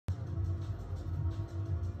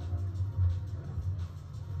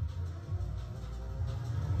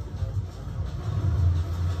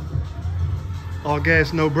All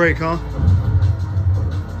gas, no brake, huh?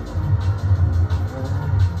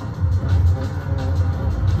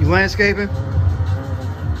 You landscaping?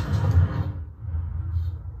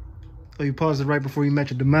 Oh, you paused it right before you met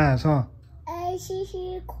your demise, huh? I see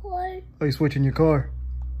your car. Oh, you switching your car?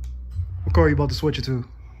 What car are you about to switch it to?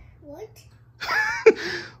 What?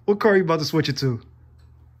 What car are you about to switch it to?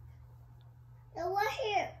 The one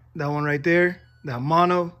here. That one right there? That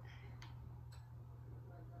mono?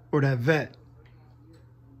 Or that vet?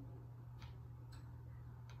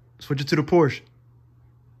 Switch it to the Porsche.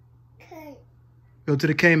 Okay. Go to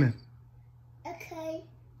the Cayman. Okay.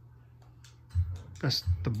 That's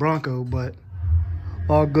the Bronco, but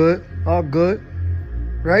all good,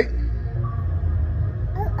 right?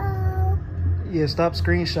 Uh-oh. Yeah, stop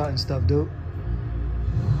screenshotting stuff, dude.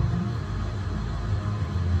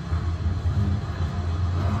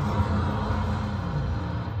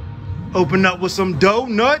 Open up with some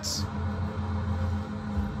donuts.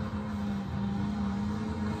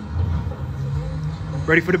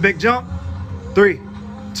 Ready for the big jump? 3,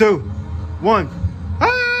 2, 1.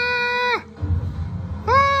 Ah!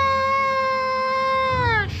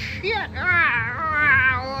 Ah! Shit!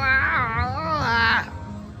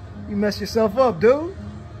 You messed yourself up, dude.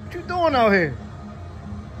 What you doing out here?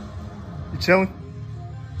 You chilling?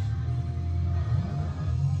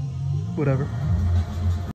 Whatever.